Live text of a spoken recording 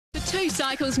2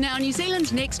 cycles now, New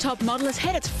Zealand's next top model has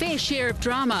had its fair share of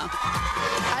drama.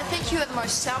 I think you are the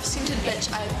most self-centered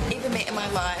bitch I've ever met in my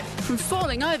life. From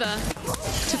falling over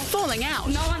to falling out.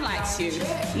 No one likes you.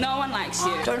 No one likes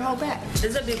you. Don't hold back.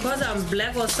 Is it because I'm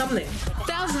black or something?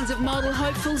 Thousands of model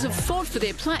hopefuls have fought for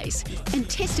their place in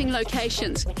testing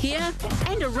locations here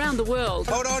and around the world.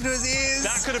 Hold on to his ears.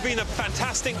 That could have been a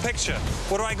fantastic picture.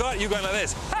 What do I got? You going like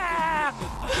this. Ah!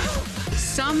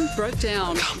 Some broke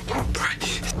down.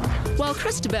 While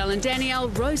Christabel and Danielle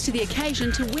rose to the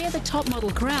occasion to wear the top model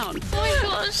crown. Oh my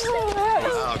gosh.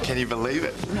 Wow, can you believe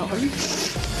it? No.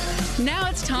 Now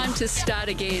it's time to start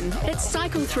again. It's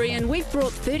cycle 3 and we've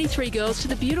brought 33 girls to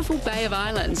the beautiful Bay of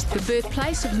Islands, the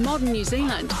birthplace of modern New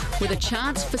Zealand, with a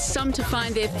chance for some to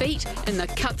find their feet in the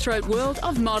cutthroat world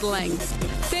of modelling.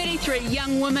 33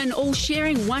 young women all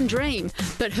sharing one dream,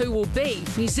 but who will be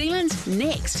New Zealand's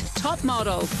next top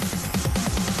model?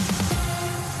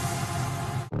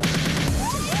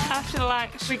 After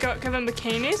lunch, we got given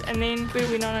bikinis and then we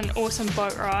went on an awesome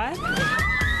boat ride.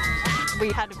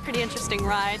 We had a pretty interesting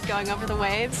ride going over the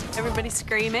waves, everybody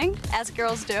screaming, as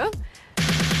girls do.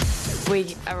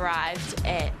 We arrived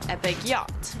at a big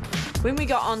yacht. When we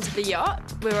got onto the yacht,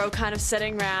 we were all kind of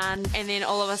sitting around, and then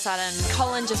all of a sudden,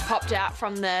 Colin just popped out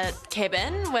from the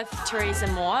cabin with Teresa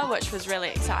Moore, which was really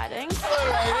exciting.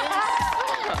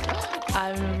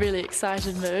 I'm in a really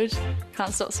excited mood.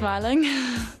 Can't stop smiling.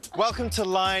 Welcome to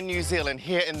Lion New Zealand,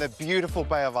 here in the beautiful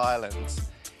Bay of Islands.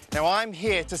 Now, I'm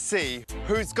here to see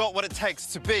who's got what it takes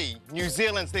to be New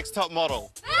Zealand's next top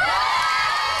model.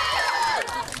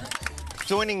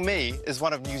 Joining me is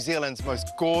one of New Zealand's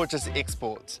most gorgeous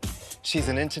exports. She's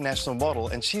an international model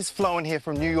and she's flown here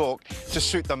from New York to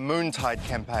shoot the Moontide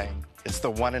campaign. It's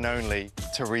the one and only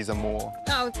Teresa Moore.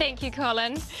 Oh, thank you,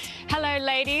 Colin. Hello,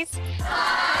 ladies.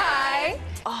 Hi.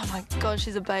 Oh my God,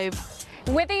 she's a babe.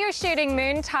 Whether you're shooting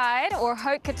Moontide or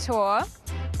Haute Couture,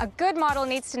 a good model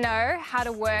needs to know how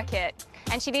to work it.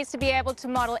 And she needs to be able to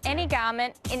model any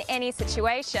garment in any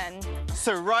situation.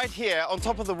 So right here on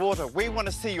top of the water, we want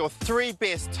to see your 3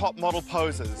 best top model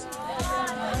poses.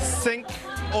 Sink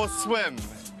or swim.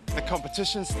 The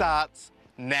competition starts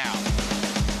now.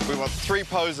 We want 3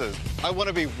 poses. I want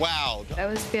to be wowed. I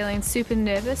was feeling super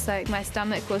nervous, like my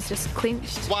stomach was just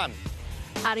clenched. 1.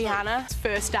 Ariana's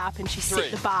first up and she 3.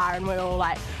 set the bar and we were all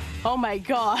like, oh my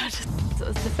God. It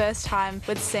was the first time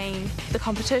we'd seen the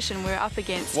competition we were up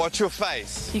against. Watch your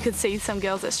face. You could see some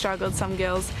girls that struggled, some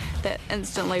girls that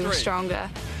instantly were stronger.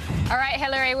 All right,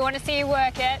 Hillary, we want to see you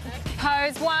work it.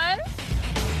 Pose 1,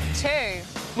 2,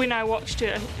 When I watched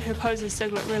her, her poses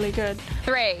did look really good.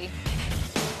 3.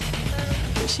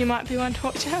 She might be one to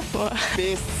watch out for.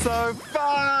 Best so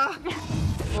far.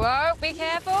 Whoa, be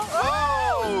careful.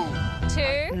 Oh!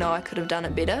 2. No, I could have done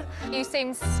it better. You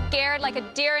seem scared like a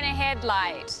deer in a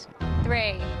headlight.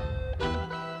 3.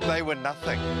 They were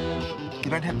nothing. You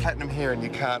don't have platinum hair and you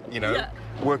can't, you know,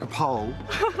 work a pole.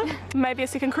 Maybe a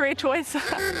second career choice.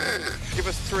 Give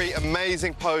us 3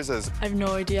 amazing poses. I have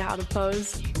no idea how to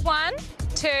pose. 1,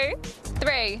 2,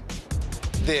 3.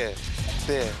 There,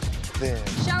 there, there.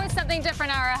 Show us something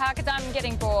different, Araha, because I'm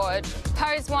getting bored.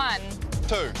 Pose 1.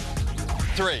 2,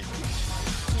 3.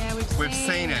 Yeah, We've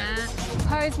seen it.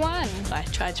 Pose 1. I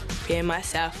tried to prepare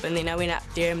myself and then I went up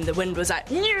there and the wind was like,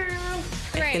 and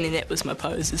 3. then that was my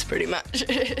poses pretty much.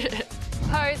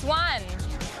 Pose 1,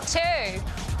 2,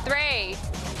 3.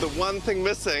 The one thing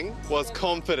missing was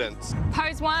confidence.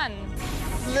 Pose 1,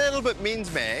 Little bit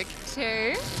men's mag.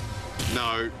 2,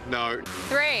 No, no.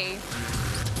 3.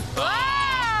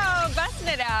 Wow, busting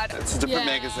it out. It's a different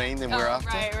magazine than we're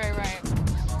after. Right.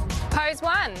 Pose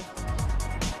 1.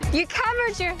 You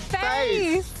covered your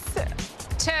face.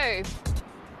 2.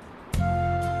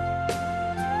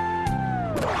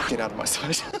 Get out of my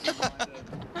sight.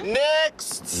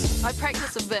 Next! I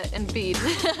practiced a bit in bed.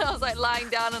 I was like lying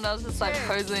down and I was just like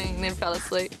posing and then fell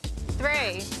asleep.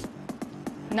 3.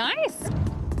 Nice.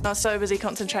 I was so busy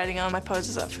concentrating on my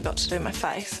poses I forgot to do my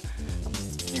face.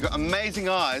 You got amazing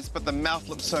eyes, but the mouth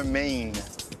looks so mean.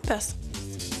 That's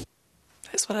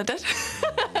what I did.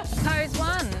 Pose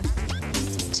 1,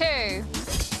 2,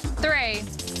 3.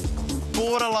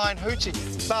 Borderline hoochie,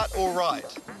 but all right.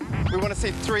 We want to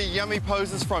see 3 yummy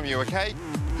poses from you, okay?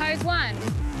 Pose 1,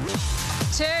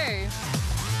 2,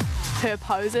 Her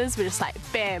poses were just like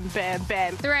bam, bam,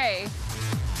 bam. 3.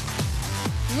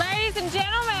 Ladies and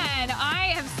gentlemen,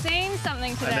 I have seen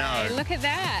something today. I know. Look at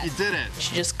that. You did it.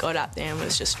 She just got up there and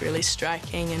was just really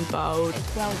striking and bold.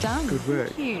 Well done. Good work.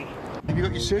 Thank you. Have you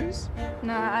got your shoes?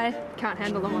 No, I can't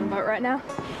handle them on a boat right now.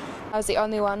 I was the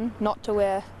only one not to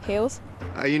wear heels.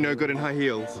 Are you no good in high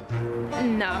heels?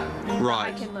 No.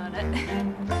 Right. I can learn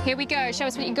it. Here we go. Show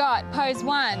us what you got. Pose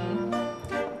 1,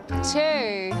 2,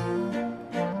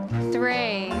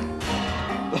 3.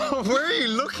 Where are you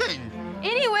looking?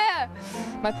 Anywhere!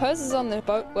 My poses on the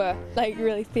boat were like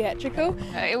really theatrical.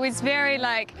 It was very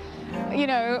like, you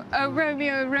know, a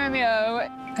Romeo, Romeo.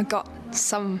 I've got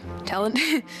some talent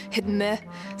hidden there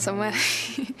somewhere.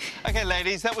 Okay,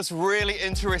 ladies, that was really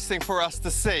interesting for us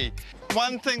to see.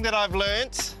 One thing that I've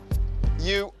learnt,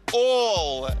 you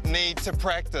all need to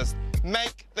practice.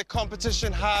 Make the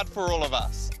competition hard for all of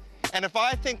us. And if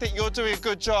I think that you're doing a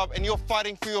good job and you're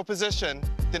fighting for your position,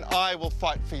 then I will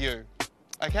fight for you.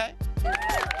 Okay?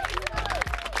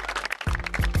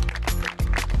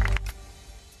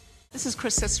 This is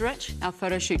Chris Cicerich, our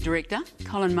photo shoot director.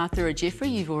 Colin Mathura Jeffrey,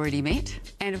 you've already met.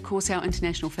 And of course, our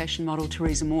international fashion model,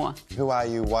 Teresa Moore. Who are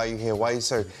you? Why are you here? Why are you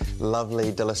so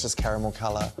lovely, delicious caramel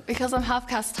colour? Because I'm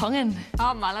half-caste Tongan.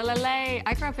 Oh, malalale.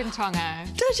 I grew up in Tonga.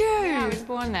 Did you? Yeah, I was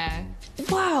born there.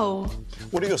 Wow.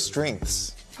 What are your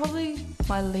strengths? Probably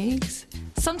my legs.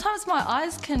 Sometimes my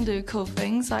eyes can do cool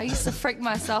things. I used to freak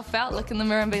myself out, look in the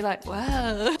mirror and be like,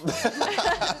 wow.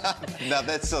 No,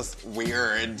 that's just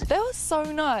weird. That was so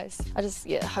nice. I just,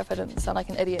 hope I didn't sound like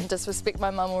an idiot and disrespect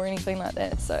my mum or anything like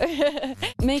that, so.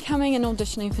 Me coming and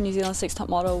auditioning for New Zealand's Next Top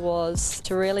Model was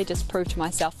to really just prove to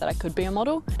myself that I could be a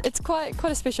model. It's quite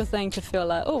a special thing to feel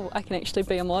like, oh, I can actually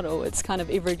be a model. It's kind of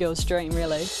every girl's dream,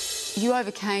 really. You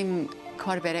overcame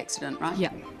quite a bad accident, right?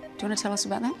 Yeah. Do you want to tell us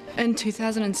about that? In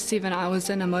 2007, I was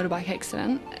in a motorbike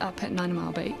accident up at 9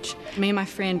 Mile Beach. Me and my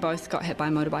friend both got hit by a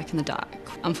motorbike in the dark.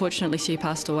 Unfortunately, she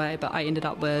passed away, but I ended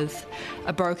up with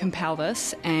a broken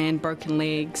pelvis and broken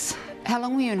legs. How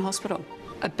long were you in hospital?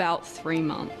 About 3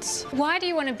 months. Why do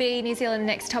you want to be New Zealand's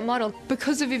Next Top Model?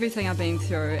 Because of everything I've been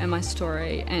through and my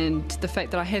story and the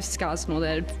fact that I have scars and all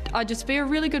that, I'd just be a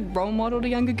really good role model to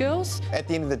younger girls. At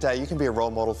the end of the day, you can be a role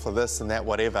model for this and that,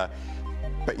 whatever,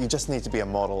 but you just need to be a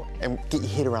model and get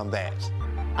your head around that.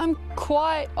 I'm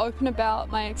quite open about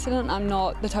my accident. I'm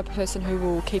not the type of person who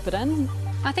will keep it in.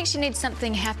 I think she needs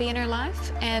something happy in her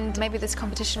life, and maybe this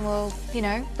competition will, you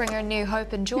know, bring her new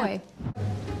hope and joy. Yeah.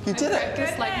 You did it.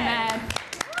 Just like mad.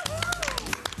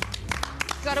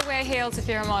 Gotta wear heels if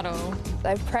you're a model.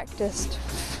 I've practiced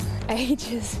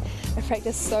ages. I've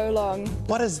practiced so long.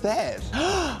 What is that?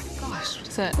 Gosh,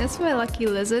 what's it? That's my lucky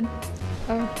lizard.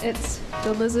 It's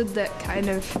the lizard that kind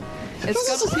of... It's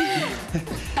got...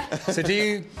 So do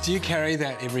you carry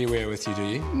that everywhere with you, do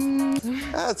you?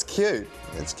 That's cute.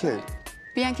 That's cute.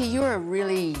 Bianca, you're a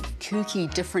really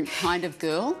kooky, different kind of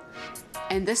girl,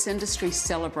 and this industry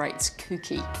celebrates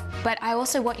kooky. But I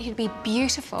also want you to be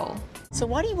beautiful. So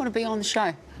why do you want to be on the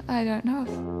show? I don't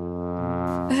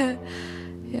know.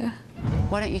 Yeah.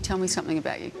 Why don't you tell me something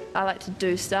about you? I like to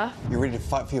do stuff. You ready to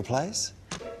fight for your place?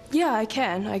 Yeah, I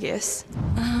can, I guess.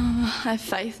 I have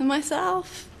faith in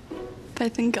myself,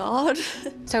 faith in God.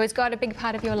 So is God a big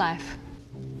part of your life?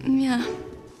 Yeah.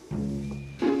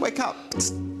 Wake up.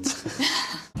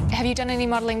 Have you done any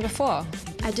modelling before?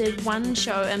 I did one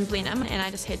show in Blenheim and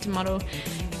I just had to model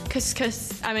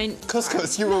couscous. I mean...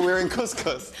 Couscous, you were wearing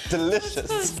couscous.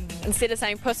 Delicious. Instead of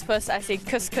saying puss puss, I said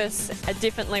couscous. I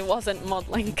definitely wasn't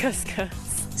modelling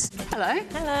couscous. Hello.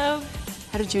 Hello.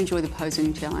 How did you enjoy the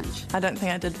posing challenge? I don't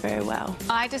think I did very well.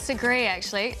 I disagree,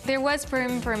 actually. There was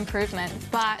room for improvement,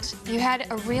 but you had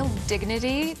a real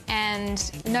dignity and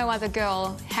no other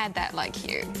girl had that like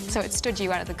you. So it stood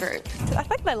you out of the group. I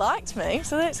think they liked me,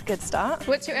 so that's a good start.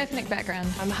 What's your ethnic background?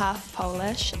 I'm half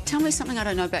Polish. Tell me something I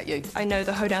don't know about you. I know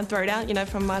the hoedown throwdown, you know,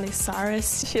 from Miley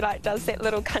Cyrus. She does that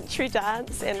little country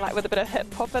dance and with a bit of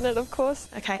hip hop in it, of course.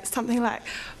 Okay, it's something like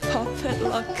pop it,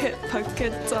 lock it, polka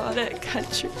dot it,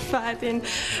 countrified in.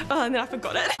 Oh, and then I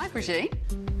forgot it. Hi, Brigitte.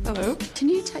 Hello. Can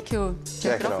you take your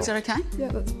jacket off? Is that okay? Yeah,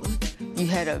 that's fine. You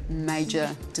had a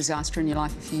major disaster in your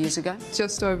life a few years ago.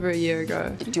 Just over a year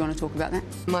ago. Do you want to talk about that?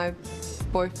 My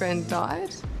boyfriend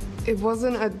died. It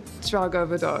wasn't a drug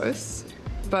overdose,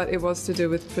 but it was to do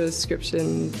with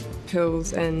prescription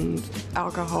pills and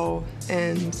alcohol.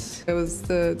 And it was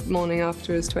the morning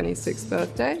after his 26th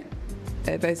birthday.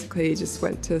 Basically, he just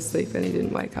went to sleep and he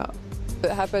didn't wake up. It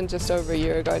happened just over a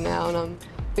year ago now, and I'm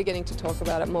beginning to talk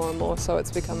about it more and more, so it's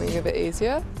becoming a bit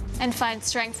easier. And find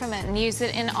strength from it and use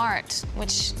it in art,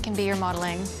 which can be your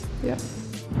modelling. Yeah.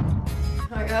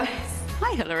 Hi, guys.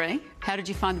 Hi, Hilary. How did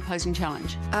you find the posing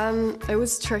challenge? It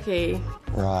was tricky.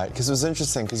 Right, because it was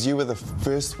interesting, because you were the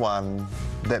first one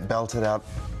that belted out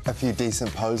a few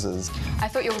decent poses. I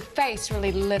thought your face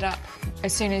really lit up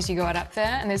as soon as you got up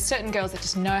there, and there's certain girls that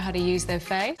just know how to use their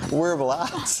face. Wearable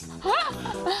arts.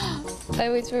 I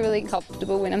always feel really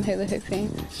comfortable when I'm hula hooping.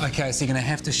 Okay, so you're going to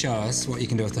have to show us what you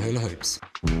can do with the hula hoops.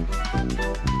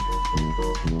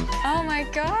 Oh my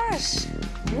gosh!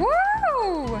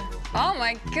 Woo! Oh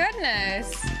my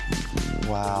goodness!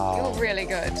 Wow. You're really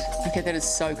good. Okay, that is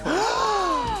so cool.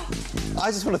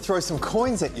 I just want to throw some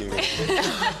coins at you.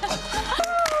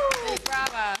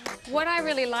 Bravo. What I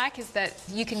really like is that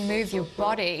you can move your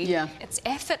body. Yeah. It's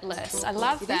effortless. I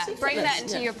love that. Bring that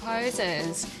into your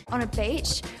poses. On a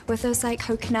beach with those like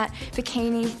coconut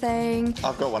bikini thing.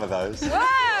 I've got one of those.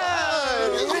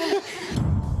 Whoa!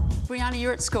 Brianna,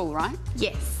 you're at school, right?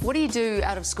 Yes. What do you do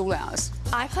out of school hours?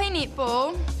 I play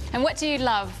netball. And what do you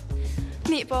love?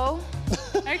 Netball.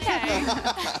 Okay.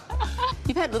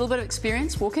 You've had a little bit of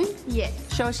experience walking? Yes.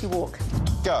 Show us your walk.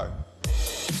 Go.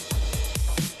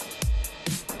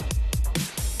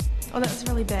 Oh, that was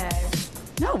really bad.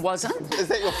 No, it wasn't. Is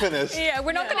that your finish? Yeah,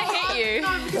 we're not going to hit you.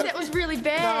 No, because that was really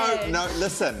bad. No,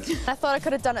 listen. I thought I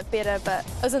could have done it better, but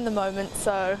I was in the moment,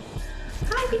 so...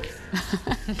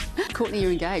 Courtney,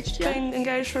 you're engaged, yeah? Been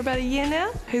engaged for about a year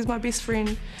now. He's my best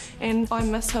friend and I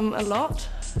miss him a lot.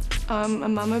 I'm a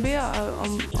mama bear.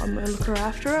 I'm a looker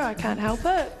after her. I can't help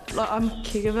it. Like, I'm a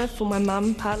caregiver for my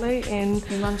mum partly, and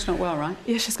your mum's not well, right?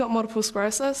 Yeah, she's got multiple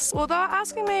sclerosis. Well, they're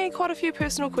asking me quite a few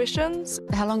personal questions.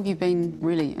 How long have you been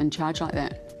really in charge like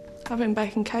that? I've been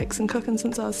baking cakes and cooking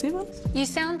since I was 7. You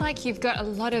sound like you've got a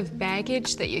lot of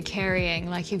baggage that you're carrying,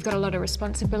 like you've got a lot of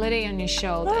responsibility on your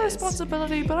shoulders. No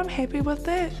responsibility, but I'm happy with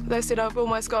that. They said I've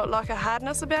almost got like a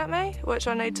hardness about me, which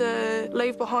I need to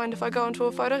leave behind if I go into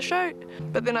a photo shoot.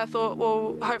 But then I thought,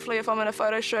 well, hopefully if I'm in a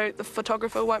photo shoot, the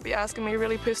photographer won't be asking me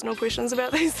really personal questions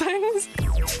about these things.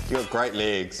 You've got great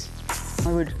legs.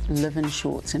 I would live in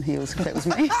shorts and heels if that was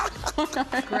me.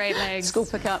 Great legs. School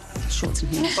pick up, shorts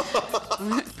and heels.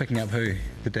 Picking up who?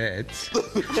 The dads?